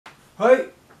Hey!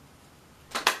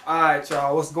 Alright,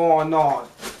 y'all, what's going on?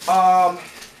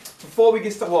 Before we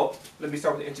get started, well, let me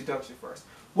start with the introduction first.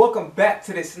 Welcome back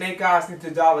to the Snake Eyes into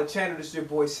Dollar channel. This is your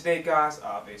boy Snake Eyes,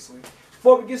 obviously.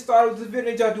 Before we get started with this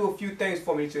video, y'all do a few things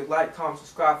for me. To like, comment,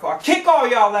 subscribe, for I kick all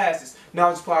y'all asses. Now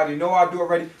just probably know I do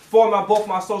already. Follow both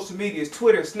my social medias,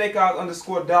 Twitter,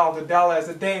 SnakeEyes_Dollar, the dollar as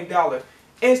a Dame Dollar.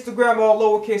 Instagram, all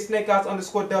lowercase,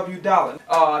 SnakeEyes_W Dollar.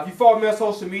 If you follow me on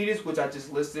social medias, which I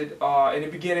just listed in the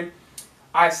beginning,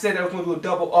 I said that I was going to do a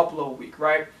double upload week,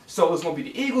 right? So it's going to be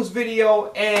the Eagles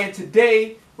video, and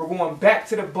today we're going back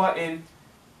to the button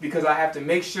because I have to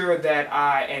make sure that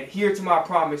I adhere to my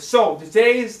promise. So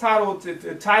today's title,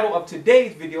 the title of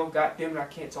today's video, God damn it, I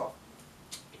can't talk.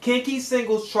 Kinky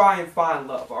singles try and find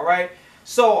love, all right?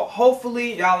 So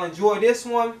hopefully y'all enjoy this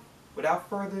one. Without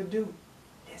further ado,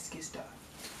 let's get started.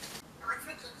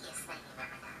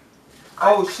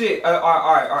 Oh shit,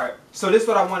 alright. So this is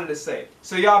what I wanted to say.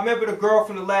 So y'all remember the girl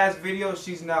from the last video?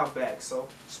 She's now back, so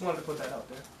just wanted to put that out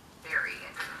there. Very into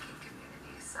the kink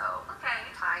community, so okay.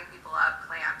 Tying people up,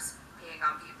 clamps, peeing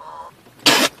on people.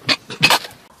 Would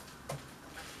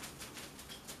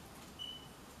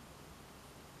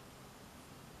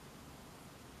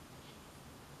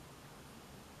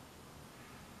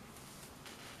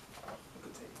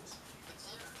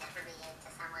you ever be into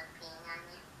someone peeing on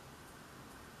you?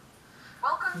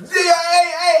 Welcome to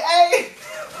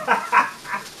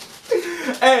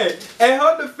Hey, in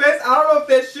her defense, I don't know if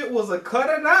that shit was a cut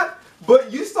or not,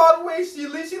 but you saw the way she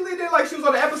leaned in like she was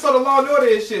on the episode of Law and Order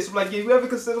and shit. So like, if you ever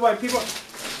consider like people,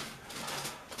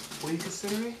 will you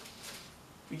consider it?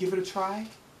 You give it a try?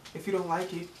 If you don't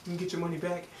like it, you can get your money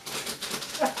back.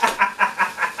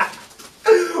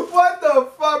 What the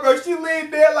fuck, bro? She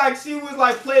leaned there like she was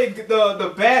like playing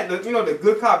the bad, you know, the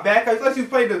good cop, bad cop. It's like she was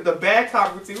playing the bad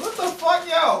cop routine. What the fuck,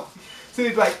 yo? So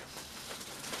he's like,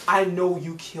 I know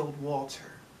you killed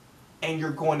Walter, and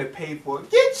you're going to pay for it.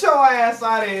 Get your ass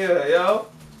out of here, yo.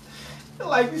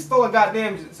 Like you stole a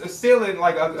goddamn ceiling,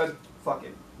 like a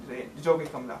fucking. The joke is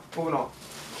coming out. Moving on.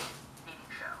 dating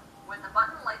show. When the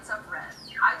button lights up red,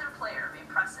 either player may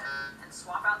press it and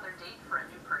swap out their date for a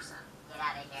new person. Get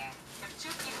out of here. If two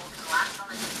people can last on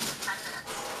the date for 10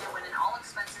 minutes, they win an all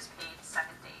expenses paid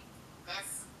second date.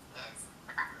 This is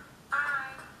the button.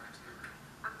 Hi.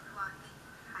 I'm Lucky.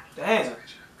 Hi. Damn. Fun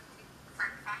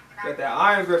fact about Got that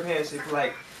iron grip handshake,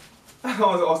 like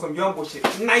on some young boy shit.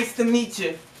 Nice to meet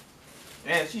you.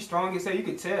 Man, she's strong as hell. You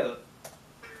could tell.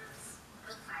 we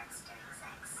farts during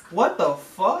sex. What the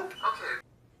fuck? Okay.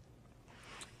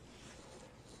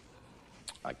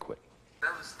 I quit.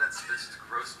 That's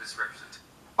gross misrepresentation.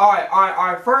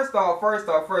 Alright. First off,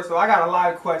 I got a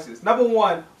lot of questions. Number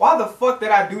one, why the fuck did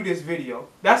I do this video?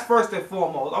 That's first and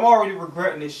foremost. I'm already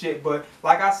regretting this shit, but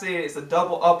like I said, it's a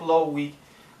double upload week.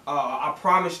 I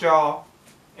promised y'all,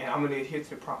 and I'm gonna adhere to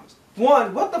the promise.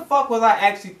 One, what the fuck was I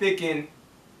actually thinking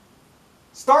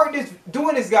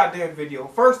doing this goddamn video,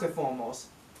 first and foremost.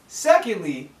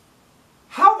 Secondly,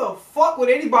 how the fuck would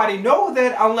anybody know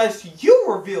that unless you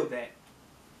reveal that?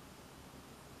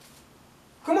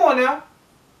 Come on now.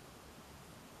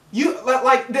 You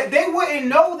they wouldn't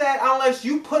know that unless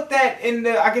you put that in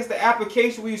the, I guess, the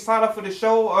application where you sign up for the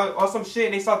show or some shit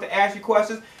and they start to ask you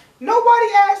questions. Nobody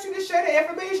asked you to share the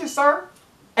information, sir.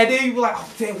 And then you be like,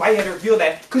 oh damn, why you had to reveal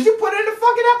that? Because you put it in the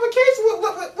fucking application.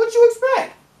 What you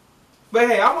expect? But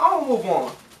hey, I'm gonna move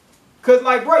on. Cause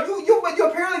like, bro, you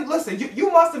apparently, listen,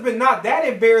 you must have been not that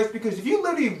embarrassed, because if you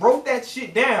literally wrote that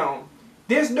shit down,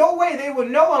 there's no way they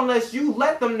would know unless you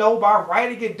let them know by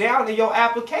writing it down in your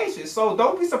application. So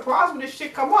don't be surprised when this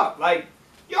shit come up. Like,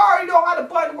 you already know how the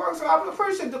button works. So I'm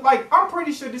pretty sure, I'm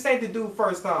pretty sure this ain't the dude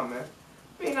first time, man.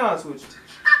 Being honest with you.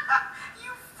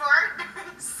 You fart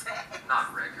during sex.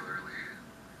 Not regularly.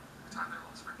 The time I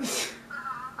lost pregnancy.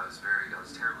 I was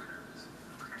terribly nervous.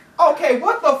 Okay,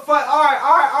 what the fuck?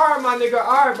 Alright, my nigga.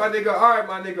 Alright, my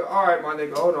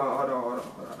nigga. Hold on.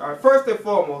 Alright, first and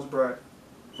foremost, bruh.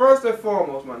 First and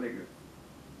foremost, my nigga.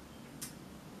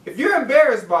 If you're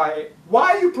embarrassed by it,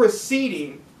 why are you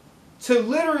proceeding to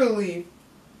literally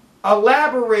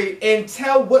elaborate and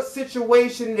tell what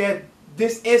situation that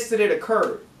this incident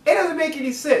occurred? It doesn't make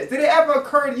any sense. Did it ever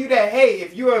occur to you that, hey,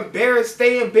 if you're embarrassed,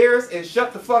 stay embarrassed and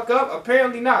shut the fuck up?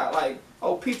 Apparently not. Like,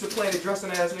 oh, pizza planet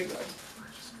dressing ass nigga. I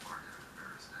just farted out of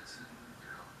nervousness, and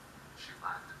she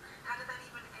laughed at me. How did that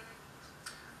even end?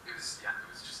 It was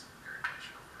just very much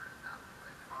over at that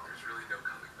point. There's really no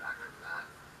coming back from that.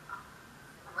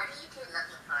 What are you two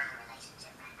looking for in a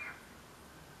relationship right now?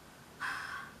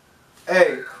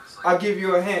 Hey, I was like, I'll give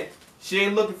you a hint. She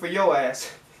ain't looking for your ass.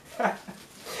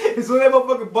 As soon as that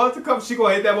motherfucking buzzer comes, she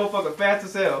gonna hit that motherfucker fast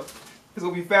as hell. It's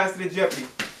gonna be faster than Jeopardy.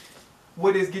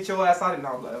 What is get your ass out of it?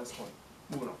 No, that was funny.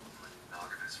 Moving on.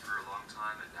 Monogamous for a long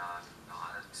time and now I'm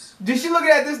not. Did she looking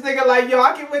at this nigga like, yo,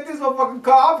 I can win this motherfucking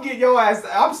car. I'm getting your ass.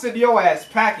 I'm sending your ass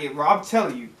packing, bro. I'm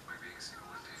telling you. By being single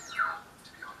and dating now,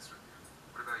 to be honest with you.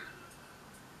 What about you?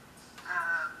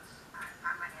 I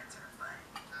might answer, but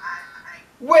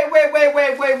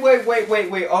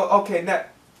Wait. Oh, okay, now,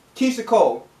 Keisha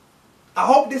Cole. I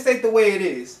hope this ain't the way it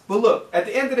is. But look, at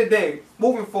the end of the day,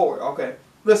 moving forward, okay.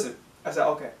 Listen, I said,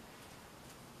 okay.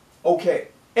 Okay.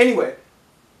 Anyway,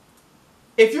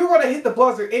 if you're going to hit the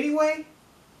buzzer anyway,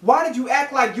 why did you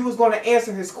act like you was going to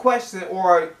answer his question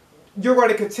or you're going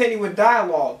to continue with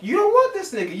dialogue? You don't want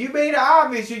this nigga. You made it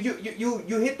obvious.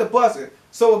 You hit the buzzer.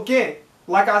 So again,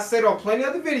 like I said on plenty of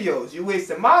other videos, you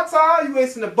wasting my time, you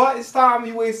wasting the Buttons time,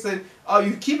 you wasting,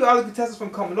 you keeping other contestants from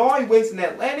coming on, you wasting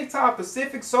Atlantic time,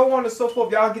 Pacific, so on and so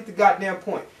forth. Y'all get the goddamn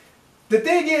point. The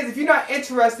thing is, if you're not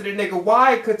interested in nigga,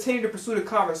 why continue to pursue the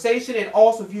conversation? And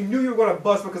also, if you knew you were gonna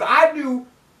bust, because I knew,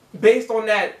 based on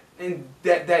that and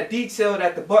that detail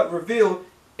that the butt revealed,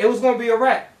 it was gonna be a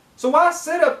wrap. So why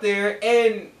sit up there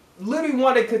and literally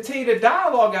want to continue the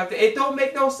dialogue after? It don't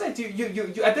make no sense. You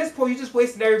at this point, you're just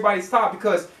wasting everybody's time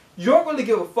because you don't really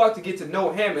give a fuck to get to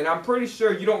know him, and I'm pretty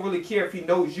sure you don't really care if he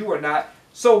knows you or not.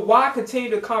 So why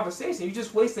continue the conversation? You're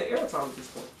just wasting airtime at this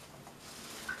point.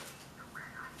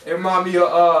 It reminds me of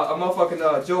a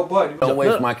motherfucking Joe Budden. Don't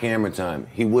waste my camera time.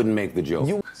 He wouldn't make the joke. how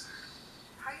you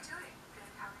doing?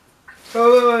 Good.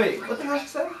 How are you? Wait. What the hell she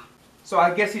say? So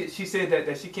I guess she said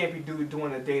that she can't be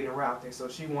doing a dating around thing. So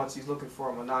she's looking for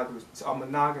a monogamous.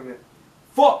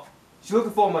 Fuck! She's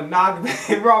looking for a monogamous.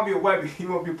 It reminds me of Webby. You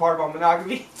want to be a part of my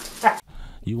monogamy?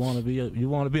 You want to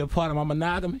be a part of my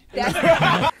monogamy? What are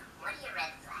your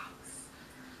red flags?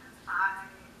 I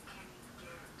can get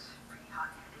pretty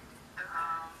hot-headed.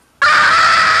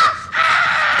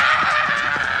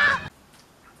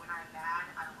 When I'm mad,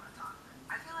 I don't want to talk.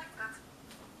 I feel like that's...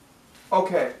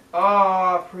 Okay.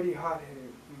 Pretty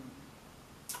hot-headed.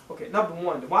 Okay, number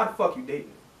one, why the fuck you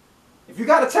dating? If you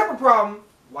got a temper problem,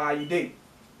 why are you dating?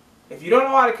 If you don't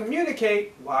know how to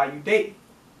communicate, why are you dating?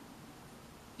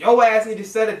 Your ass need to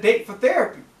set a date for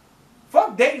therapy.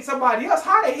 Fuck dating somebody else.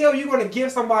 How the hell are you going to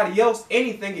give somebody else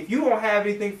anything if you don't have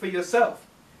anything for yourself?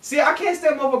 See, I can't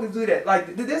stand motherfuckers do that.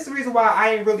 Like, this is the reason why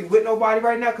I ain't really with nobody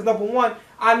right now. Because number one,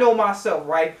 I know myself,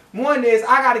 right? One is,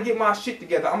 I got to get my shit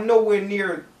together. I'm nowhere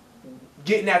near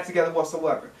getting that together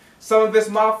whatsoever. Some of it's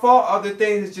my fault. Other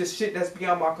things is just shit that's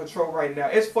beyond my control right now.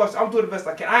 It's frustrating. I'm doing the best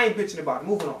I can. I ain't bitching about it.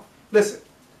 Moving on. Listen,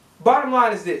 bottom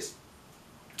line is this.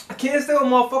 I can't stand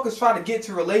when motherfuckers try to get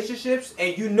to relationships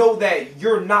and you know that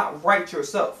you're not right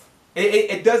yourself.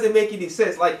 It doesn't make any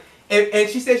sense. Like, and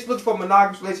she said she's looking for a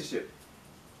monogamous relationship.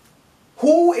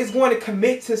 Who is going to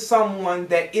commit to someone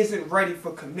that isn't ready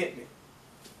for commitment?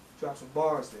 Drop some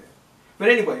bars there. But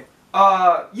anyway,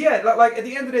 yeah, like at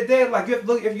the end of the day, like you have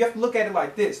to look at it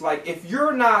like this. Like if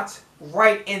you're not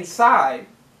right inside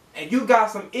and you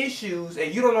got some issues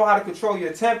and you don't know how to control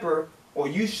your temper, or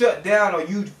you shut down, or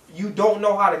you don't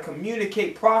know how to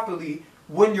communicate properly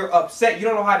when you're upset, you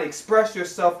don't know how to express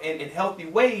yourself in healthy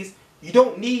ways, you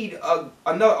don't need a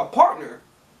partner.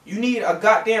 You need a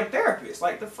goddamn therapist.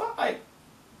 Like the fuck, like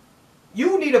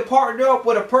you need to partner up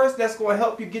with a person that's going to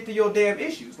help you get to your damn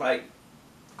issues. Like,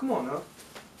 come on now.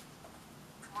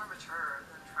 It's more mature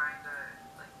than trying to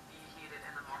like be heated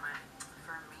in the moment.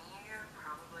 For me,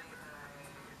 probably that I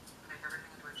make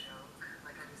everything into a joke.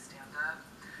 Like I do stand-up.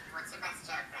 What's your best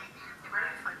joke right now?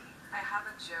 Very funny. I have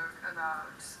a joke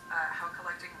about how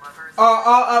collecting lovers...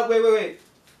 Wait.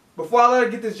 Before I let her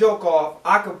get this joke off,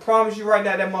 I can promise you right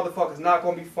now that motherfucker's not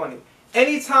going to be funny.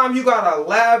 Anytime you got to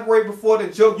elaborate before the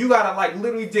joke, you got to like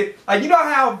literally like, you know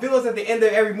how villains at the end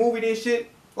of every movie and shit?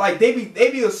 Like they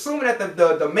be assuming that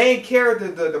the main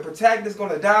character, the protagonist is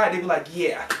going to die. They be like,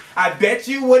 yeah, I bet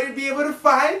you wouldn't be able to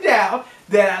find out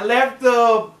that I left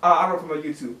the, I don't know from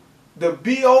YouTube. The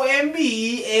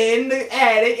B-O-M-B in the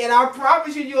attic, and I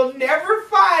promise you'll never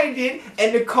find it,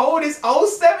 and the code is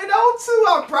 0702.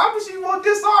 I promise you won't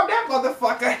disarm that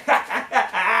motherfucker.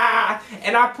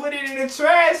 And I put it in the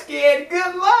trash can.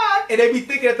 Good luck. And they be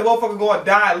thinking that the motherfucker gonna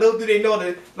die. Little do they know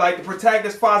that like the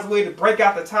protagonist finds a way to break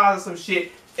out the tiles or some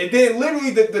shit. And then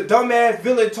literally the dumbass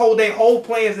villain told their whole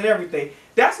plans and everything.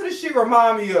 That's what this shit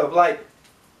remind me of. Like,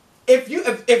 if you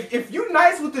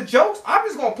nice with the jokes, I'm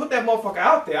just gonna put that motherfucker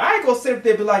out there. I ain't gonna sit up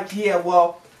there and be like, yeah,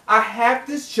 well, I have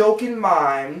this joke in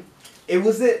mind. It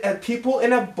was at people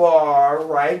in a bar,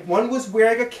 right? One was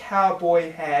wearing a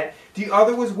cowboy hat. The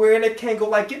other was wearing a Kangol.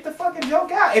 Like, get the fucking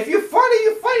joke out. If you're funny,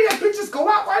 you're funny. That bitch just go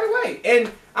out right away.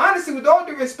 And honestly, with all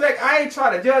due respect, I ain't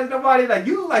trying to judge nobody. Like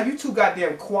you too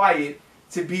goddamn quiet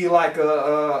to be like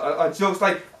a joke.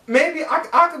 Like maybe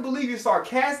I could believe you're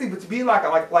sarcastic, but to be like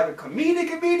a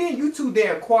comedian, you too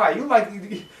damn quiet.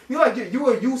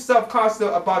 You self-conscious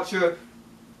about your.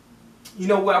 You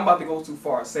know what? I'm about to go too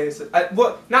far. Say it.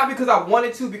 Well, not because I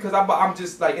wanted to, because I'm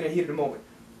just like in the heat of the moment.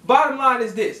 Bottom line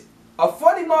is this: a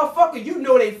funny motherfucker, you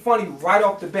know they funny right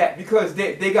off the bat because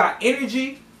they got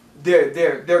energy.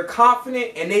 They're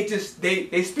confident, and they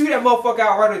spew that motherfucker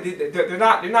out right. They're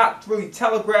not really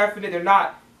telegraphing it. They're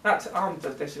not I don't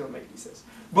that shit don't make any sense.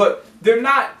 But they're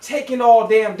not taking all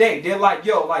damn day. They're like,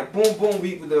 yo, like boom boom,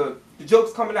 the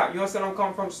joke's coming out. You understand where I'm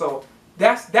coming from? So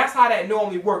that's how that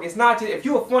normally works. It's not just if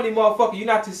you're a funny motherfucker, you're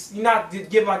not just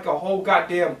give like a whole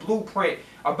goddamn blueprint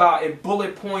about in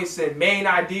bullet points and main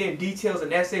idea and details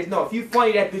and essays. No, if you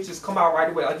funny, that bitch just come out right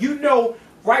away. Like you know.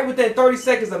 Right within 30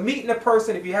 seconds of meeting a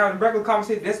person, if you're having a regular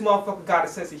conversation, this motherfucker got a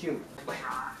sense of humor.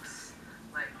 Rocks.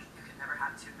 Like, you can never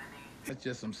have too many. That's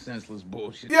just some senseless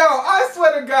bullshit. Yo, I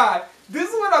swear to God, this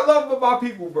is what I love about my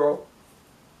people, bro.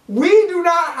 We do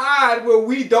not hide when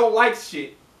we don't like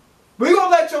shit. We gonna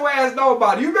let your ass know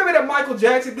about it. You remember that Michael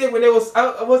Jackson thing when there was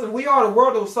wasn't We Are the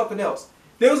World, it was something else.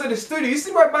 They was in the studio. You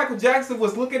see where Michael Jackson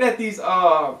was looking at these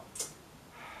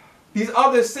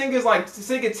other singers like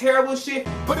singing terrible shit.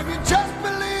 But if you just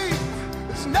believe,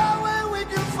 there's nowhere we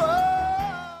can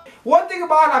fall. One thing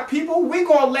about our people, we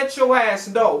gonna let your ass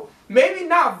know. Maybe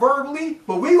not verbally,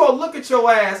 but we gonna look at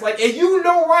your ass like, and you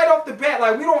know right off the bat,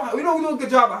 like we don't do a good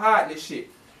job of hiding this shit.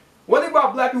 One thing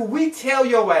about black people, we tell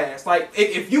your ass. Like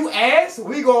if you ask,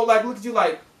 we gonna like look at you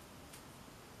like,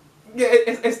 yeah,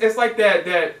 it's like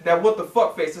that what the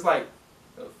fuck face. It's like.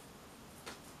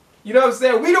 You know what I'm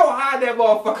saying? We don't hide that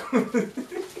motherfucker.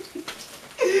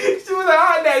 She wasn't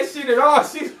hiding that shit at all.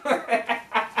 She's like,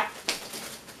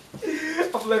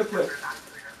 I'm let it play. Back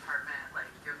to the apartment, like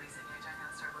you'll be sitting here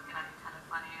and start looking at me kind of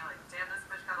funny, like damn, this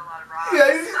bitch got a lot of rocks.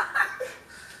 Yeah,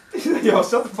 he's like, yo,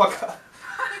 shut the fuck up.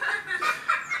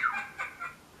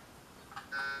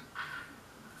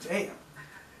 Damn. Can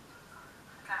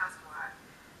I ask why?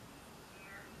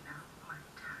 You're not my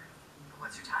type.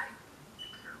 What's your type?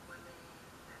 Secure women.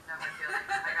 No hard feelings.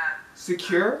 I got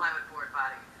Secure? plywood board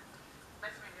body.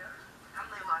 Nice to meet you. I'm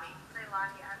Leilani.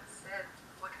 Leilani, I'm Sid.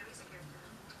 What can I be secure to?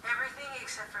 Everything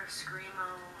except for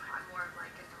screamo. I'm more of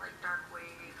like into like dark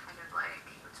wave, kind of like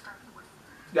what's dark wave?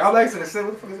 Y'all like to say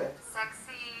what the fuck is that?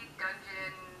 Sexy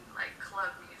dungeon like club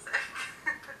music.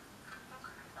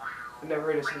 I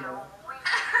never heard of shit.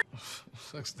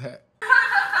 Sucks that.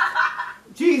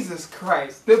 Jesus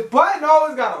Christ. The button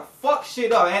always gotta fuck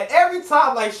shit up. And every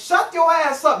time, like, shut your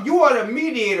ass up. You are the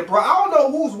mediator, bro. I don't know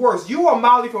who's worse. You or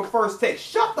Molly from First Take.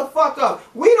 Shut the fuck up.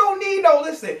 We don't need no,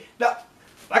 listen.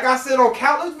 Like I said on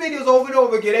countless videos over and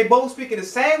over again, they both speaking the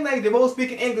same language. They both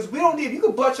speaking English. We don't need, you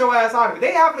can butt your ass out of it.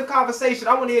 They having a conversation.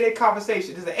 I want to hear their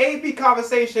conversation. There's an A-B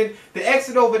conversation. The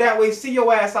exit over that way. See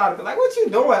your ass out of it. Like, what you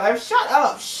doing? Like, shut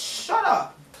up. Shut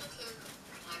up.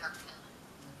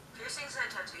 Piercings and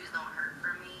tattoos don't hurt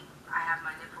for me. I have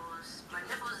my nipples. My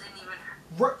nipples didn't even hurt.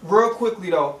 Real quickly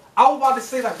though, I was about to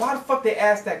say like, why the fuck they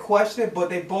asked that question? But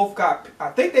they both got, I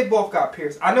think they both got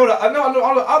pierced. I know the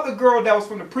other girl that was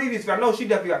from the previous. I know she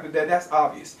definitely got that. That's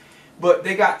obvious. But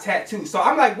they got tattoos. So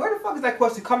I'm like, where the fuck is that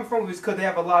question coming from? It's because they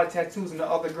have a lot of tattoos, and the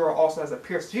other girl also has a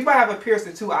piercing. She might have a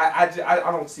piercing too. I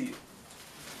don't see it. It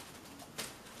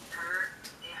hurt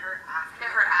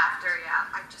after, yeah.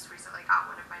 I just recently got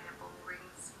one of my nipple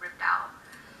rings ripped out,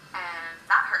 and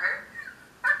that hurt.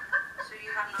 So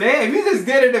you have no. Damn, you just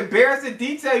did an embarrassing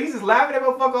detail. You just laughing at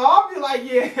motherfucker off. You're like,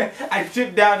 yeah, I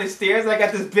tripped down the stairs. I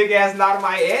got this big ass knot on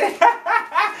my head.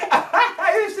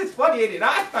 It's just funny, ain't it?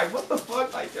 I'm like, what the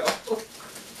fuck, like, yo.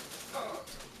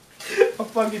 I'm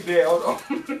fucking dead. Hold on.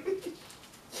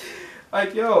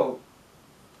 Like, yo.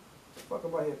 Fuck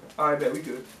am I here? Alright, bet we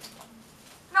good.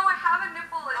 No, I have a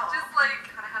nipple. It just like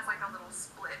kind of has like a little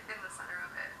split in the center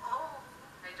of it. Oh.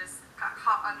 I just got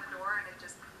caught on the door and it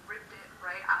just ripped it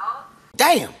right out.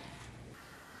 Damn.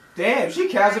 Damn, she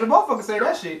casual the motherfucker say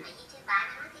that shit. Are you two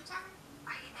vibing with each other?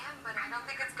 I am, but I don't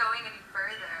think it's going any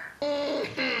further. Yeah.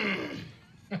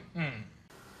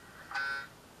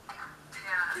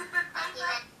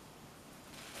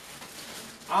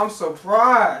 I'm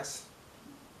surprised.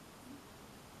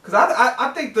 Cause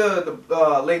I think the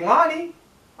Leilani,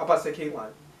 I'm about to say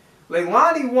Kehlani.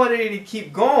 Leilani wanted it to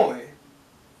keep going.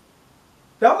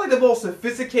 That was like the most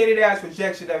sophisticated ass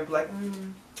rejection that would be like,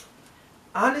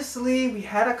 honestly, we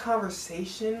had a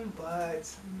conversation, but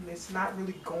it's not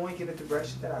really going in the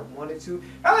direction that I wanted to.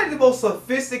 That was like the most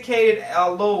sophisticated,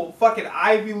 little fucking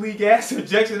Ivy League ass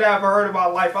rejection that I ever heard in my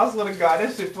life. I swear to God,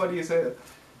 that shit funny as hell.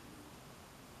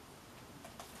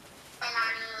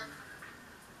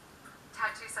 Tattoos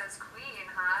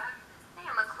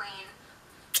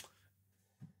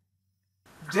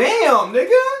Damn,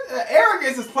 nigga.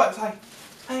 Arrogance is like,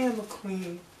 I am a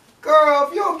queen. Girl,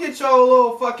 if you don't get your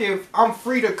little fucking I'm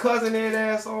free to cousin head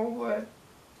ass on, what?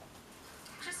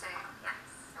 Interesting. Yes.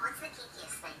 What's the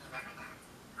kinkiest thing you've ever done?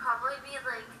 Probably be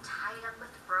like tied up with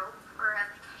rope or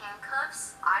like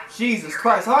handcuffs. Jesus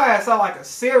Christ, her ass sound like a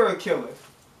serial killer.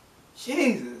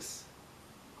 Jesus.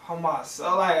 Oh my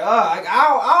soul, like, I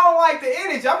don't like the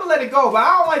energy. I'm gonna let it go, but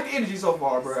I don't like the energy so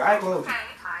far, bro. I ain't gonna. Okay.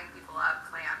 Tying people up,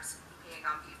 clamps, peeing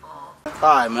on people.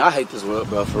 Alright, man, I hate this world,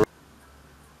 bro. For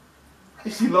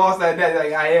She lost that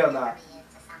like I am now. Be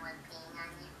into someone peeing on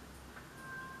you?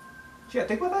 She gotta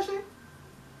think about that shit?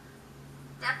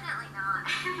 Definitely not.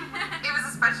 It was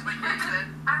especially recent.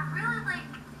 I really like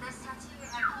this tattoo you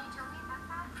have. Can you tell me about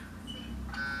that?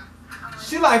 Let's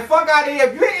see. She like, fuck out of here.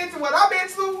 If you ain't into what I'm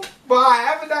into, bye.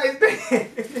 Have a nice day.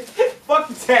 Fuck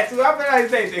the tattoo. Have a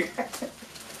nice day, nigga.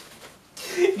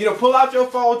 You know, pull out your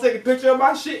phone, take a picture of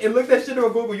my shit, and look that shit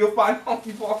on Google. You'll find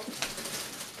Honky Park.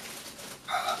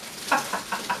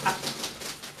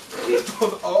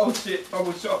 Oh shit, I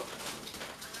will show.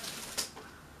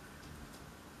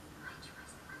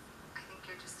 I think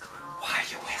you're just a little. Why are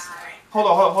you whispering?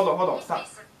 Hold on, stop.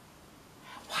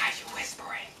 Why are you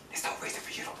whispering? There's no reason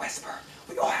for you to whisper.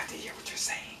 We all have to hear what you're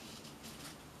saying.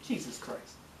 Jesus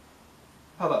Christ.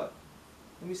 Hold up.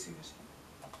 Let me see this.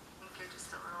 I think you're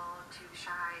just a little too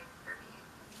shy for me.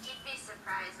 You'd be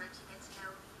surprised once you get to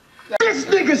know me. This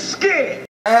nigga's scared.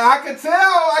 I can tell.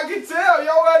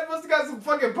 Yo, I must have got some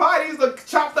fucking bodies, like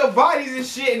chopped up bodies and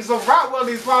shit, and some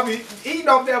Rottweilers probably eating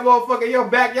off that motherfucker in your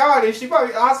backyard, and she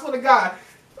probably, I swear to God,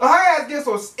 her ass gets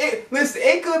some, listen,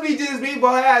 it could be just me,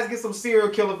 but her ass gets some serial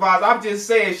killer vibes. I'm just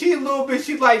saying, she a little bit,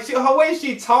 her way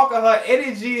she talking, her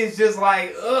energy is just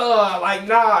like, like,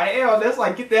 nah, hell, that's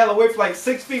like, get the hell away from like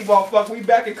 6 feet, motherfucker. We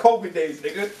back in COVID days,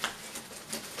 nigga.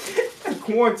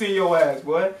 Quarantine your ass,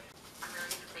 boy.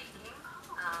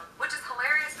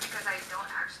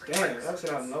 Damn, that's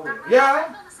out of nowhere. Yeah.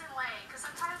 I feel the same way, because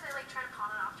sometimes I like try to pawn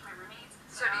it off to my roommates.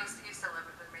 So do you still live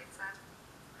with roommates then?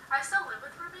 I still live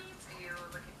with roommates. Are you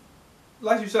looking?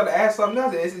 Like you should have asked something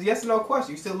else. It's a yes or no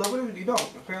question. You still live with him? You don't.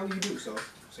 Apparently you do. So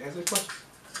answer the question.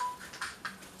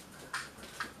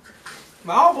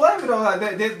 Man, I don't blame you though.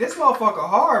 Like, this motherfucker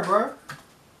hard, bro.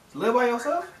 Live by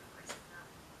yourself?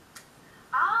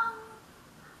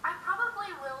 I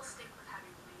probably will stick with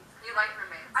having roommates. You like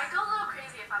roommates? I go a little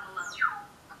crazy if I'm alone.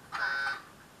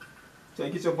 So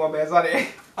you get your bum ass out of there.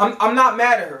 I'm not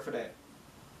mad at her for that.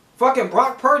 Fucking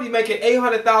Brock Purdy making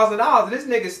 $800,000. This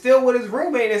nigga still with his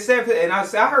roommate in San Francisco. And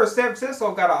I heard San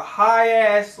Francisco got a high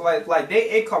ass like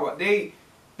they income.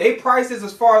 They prices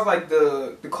as far as like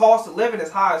the cost of living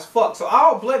is high as fuck. So I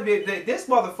don't blame this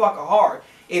motherfucker hard.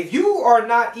 If you are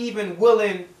not even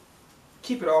willing,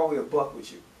 keep it all the way a buck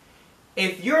with you.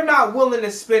 If you're not willing to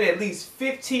spend at least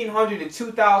 $1,500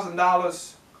 to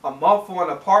 $2,000 a month for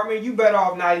an apartment, you better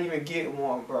off not even getting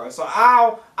one, bro. So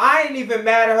I ain't even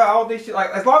mad at her. I don't think she, like,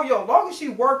 as long as she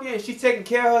working and she taking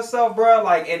care of herself, bro.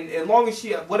 Like, and as long as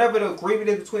she, whatever the agreement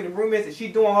is between the roommates, and she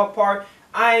doing her part,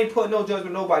 I ain't putting no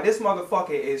judgment on nobody. This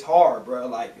motherfucker is hard, bro.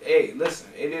 Like, hey,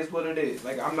 listen, it is what it is.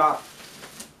 Like, I'm not,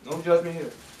 no judgment here.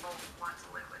 I don't want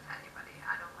to live with anybody.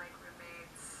 I don't like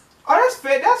roommates. Oh, that's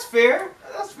fair. That's fair.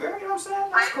 That's fair. You know what I'm saying?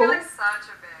 That's I cool. feel like such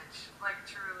a bitch. Like,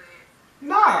 truly.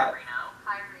 Nah.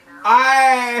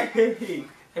 Hi, Reno. Hey,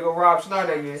 go Rob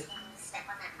Schneider again. Step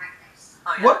on their partners.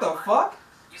 Oh, yeah, What that's the fine. fuck?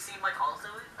 You seem like also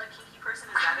a kinky person.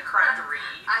 Is that a correct read?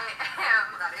 I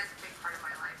am. That is a big part of my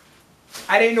life.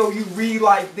 I didn't know you read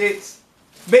like this.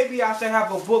 Maybe I should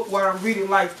have a book where I'm reading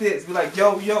like this. Be like,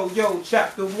 yo,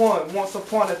 chapter 1. Once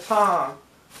upon a time,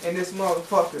 in this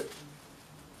motherfucker,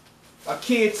 a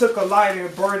kid took a lighter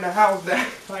and burned the house down.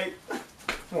 Like,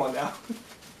 come on now.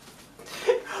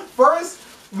 First,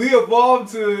 we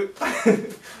evolved to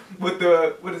with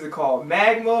the, what is it called?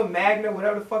 Magna,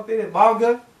 whatever the fuck that is,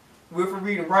 manga. We went from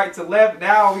reading right to left.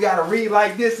 Now we gotta read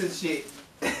like this and shit.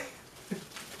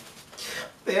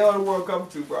 The hell the world come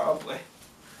to, bro? I'm playing.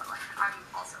 I'm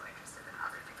also interested in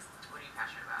other things. What are you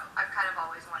passionate about? I've kind of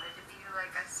always wanted to be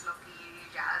like a smoky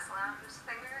jazz lounge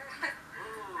singer.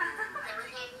 Can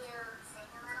we hear you sing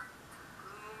a little?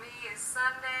 Gloomy is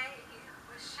Sunday,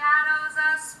 with shadows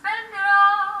I spend it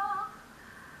all.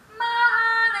 My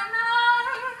heart and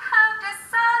I have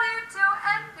decided to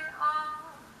end it all.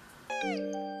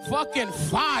 Fucking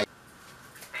fire.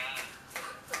 Dang.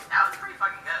 That was pretty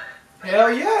fucking good. Hell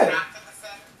yeah.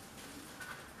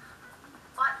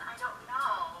 But I don't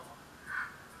know.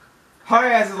 Her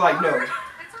ass is like, no. It's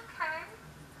okay.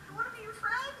 I want to be your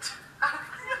friend. I'm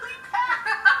really bad.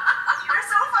 You're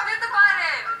so fucking the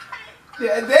button.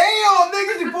 Yeah, damn,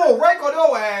 niggas, you pull a rank on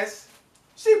your ass.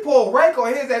 She pulled rank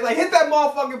on his ass. Like, hit that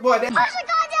motherfucking button. Push the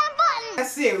goddamn button!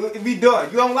 That's it. We done.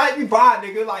 You don't like me? Bye,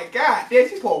 nigga. Like, God damn,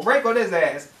 she pulled rank on his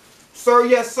ass. Sir,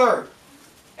 yes, sir.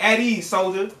 At ease,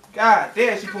 soldier. God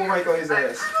damn, she pulled rank on his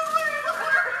ass.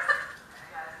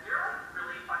 You're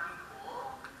really fucking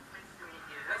cool. Nice to meet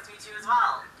you. Nice to meet you as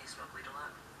well. Do you smoke weed a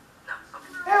lot? No.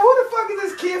 Okay. Hey, who the fuck is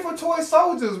this kid for toy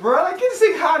soldiers, bro? Like, get this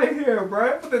thing out of here,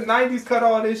 bro. Put the 90s cut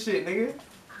on this shit, nigga.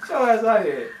 Get your ass out of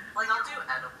here. Like, I'll do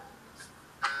edibles.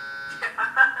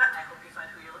 I hope you find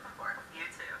who you're looking for. You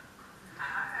too.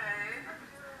 Hi.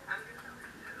 I'm good.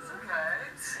 It's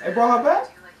okay. Hey, brought her back?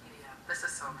 Do you like EDM? This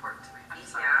is so important to me.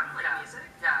 EDM? Like music?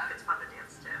 Yeah. It's fun to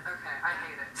dance to. Okay, I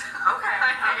hate it. Okay,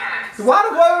 I hate it. Why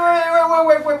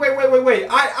the wait.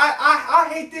 I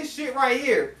hate this shit right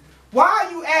here. Why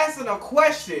are you asking a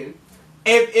question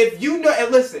if you know,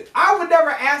 and listen, I would never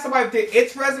ask somebody if they're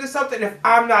interested in something if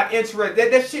I'm not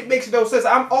interested. That shit makes no sense.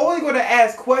 I'm only going to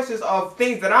ask questions of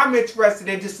things that I'm interested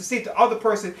in just to see if the other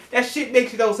person, that shit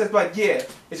makes no sense. But yeah,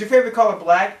 is your favorite color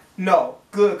black? No.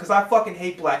 Good, because I fucking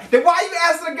hate black. Then why are you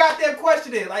asking a goddamn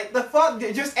question then? Like, the fuck,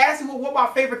 just asking what my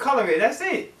favorite color is. That's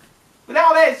it. But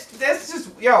now that's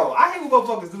just, yo, I hate when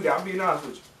motherfuckers do that. I'm being honest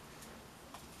with you.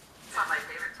 It's not my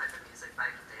favorite type of music, but I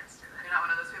can dance to it. You're not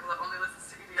one of those people that only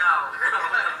listens to EDM? No.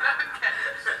 Okay.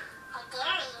 I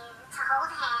dare you to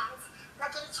hold hands,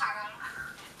 look at each other.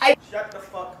 Shut the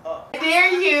fuck up. I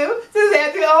dare you to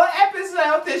have the old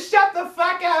episode to shut the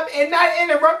fuck up and not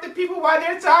interrupt the people while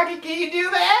they're talking. Can you do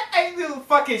that? I do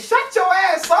fucking shut your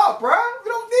ass up, bro.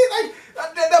 We don't need,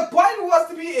 like, the button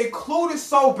wants to be included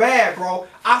so bad, bro.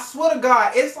 I swear to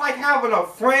God, it's like having a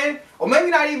friend, or maybe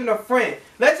not even a friend.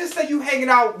 Let's just say you hanging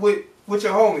out with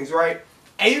your homies, right?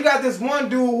 And you got this one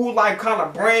dude who like kind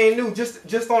of brand new,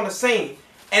 just on the scene.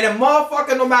 And a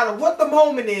motherfucker, no matter what the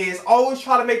moment is, always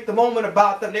try to make the moment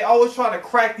about them. They always try to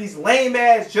crack these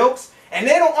lame-ass jokes. And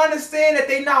they don't understand that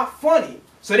they not funny.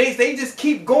 So they just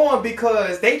keep going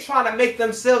because they trying to make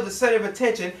themselves the center of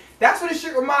attention. That's what this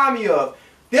shit remind me of.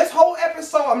 This whole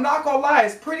episode, I'm not going to lie,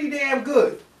 is pretty damn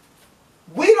good.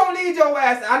 We don't need your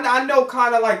ass. I know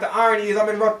kind of like the irony is I'm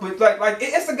interrupted, but like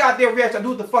it's a goddamn reaction. I do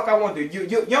what the fuck I want to do.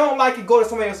 You don't like it, go to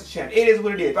somebody else's channel. It is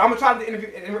what it is. But I'm going to try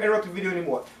to interrupt the video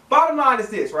anymore. Bottom line is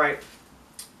this, right?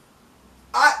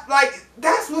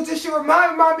 That's what this shit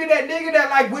remind me of, that nigga that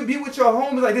like would be with your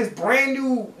homies, like this brand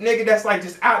new nigga that's like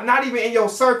just out, not even in your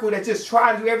circle, that just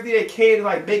try to do everything they can to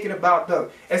like make it about them.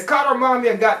 It's kind of remind me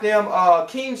of goddamn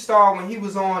Keemstar when he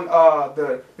was on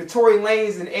the Tory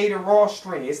Lanez and Aiden Ross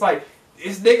stream. It's like,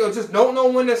 this nigga just don't know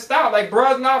when to stop. Like,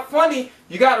 bruh, it's not funny.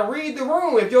 You gotta read the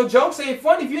room. If your jokes ain't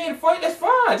funny, if you ain't funny, that's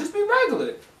fine. Just be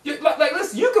regular. Like,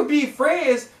 listen, you could be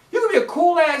friends. You could be a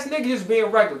cool ass nigga just being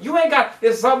regular. You ain't got,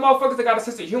 there's some motherfuckers that got a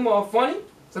sense of humor or funny.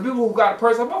 Some people who got a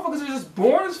person, motherfuckers are just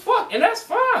boring as fuck, and that's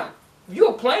fine. If you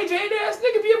a plain Jane ass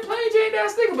nigga, be a plain Jane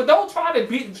ass nigga. But don't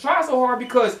try so hard,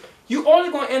 because you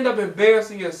only gonna end up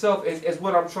embarrassing yourself is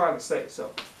what I'm trying to say.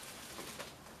 So.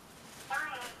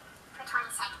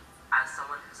 As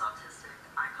someone who's autistic,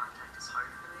 eye contact is hard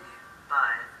for me,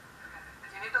 but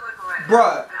if you need to look away.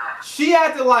 Bruh, she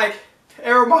acted like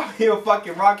everybody in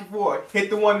fucking Rocky Ford hit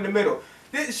the one in the middle.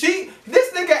 This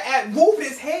nigga moved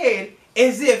his head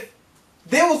as if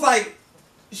there was like,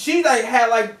 she like had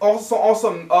like also on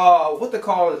some what they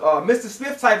call it, Mr.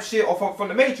 Smith type shit or from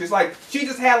the Matrix. Like she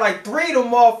just had like 3 of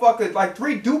them motherfuckers, like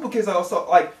 3 duplicates or so,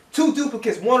 like 2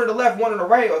 duplicates, one on the left, one on the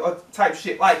right, or type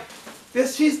shit. Like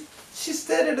this, she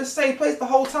stayed in the same place the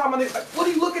whole time. Like, what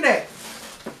are you looking at?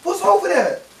 What's over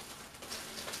there?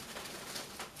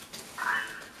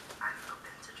 I'm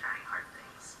open to trying hard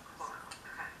things. Cool.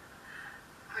 Okay.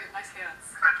 Oh, you have nice hands.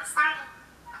 Clock is starting.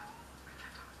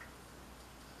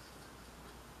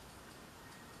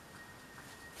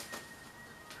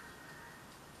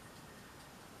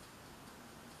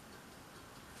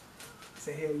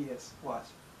 Say hell yes. Watch.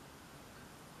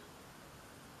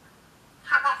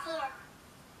 How'd that feel?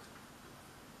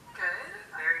 Good.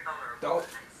 Very vulnerable. Don't.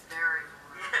 Nice. Very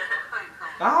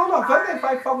vulnerable. I don't know. Fuck that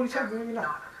fight. Fuck with each other. Maybe not.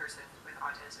 Not a person with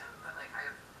autism, but like I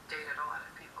have dated a lot of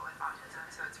people with autism,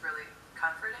 so it's really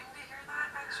comforting to hear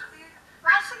that. Actually,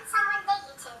 Why shouldn't someone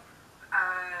date you two?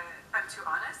 I'm too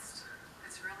honest.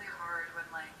 It's really hard when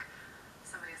like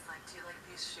somebody's like, "Do you like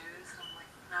these shoes?" And I'm like,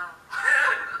 "No."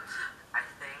 I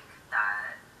think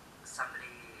that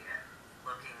somebody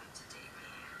looking to date me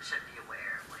should be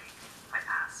aware of like my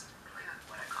past and like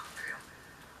what I've gone through.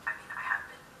 I mean, I have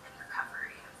been in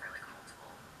recovery for like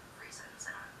multiple reasons,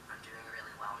 and I'm doing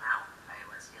really well now. I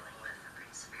was dealing with a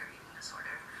pretty severe eating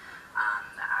disorder.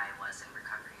 I was in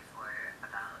recovery for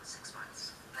about 6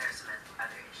 months. There's some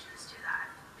other issues too that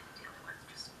I've been dealing with,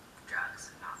 just drugs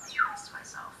and not being nice to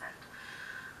myself, and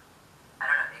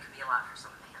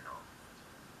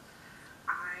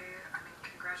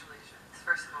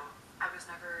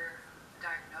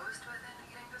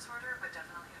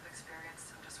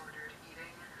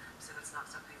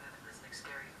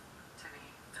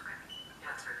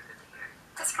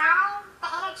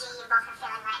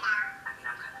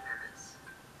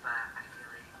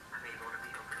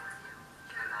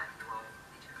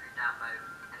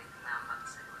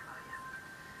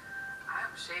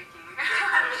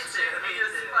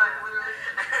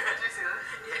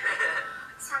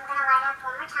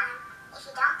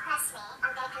me,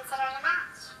 I'm gonna consider it a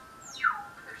match.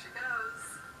 There she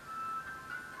goes.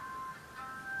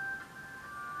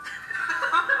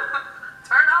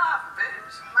 Turn off,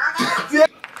 bitch. Well,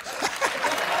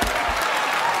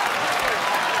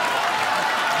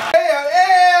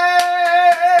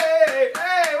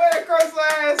 Hey, where the curse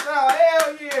last now?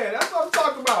 Hell yeah, that's what I'm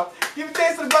talking about. Give a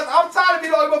chance to the brother. I'm tired of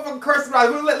being the only motherfucking cursing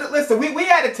about. Listen, we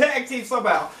had a tag team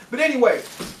somehow. But anyway,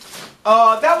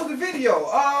 that was the video.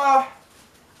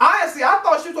 Honestly, I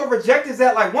thought she was gonna reject his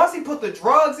that. Like once he put the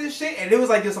drugs and shit, and it was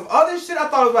like just some other shit. I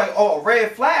thought it was like, oh, a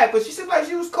red flag. But she seemed like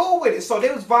she was cool with it, so they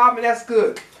was vibing. That's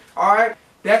good. All right,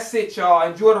 that's it, y'all.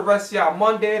 Enjoy the rest of y'all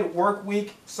Monday, the work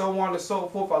week, so on and so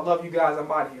forth. I love you guys.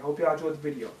 I'm out of here. Hope y'all enjoyed the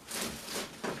video.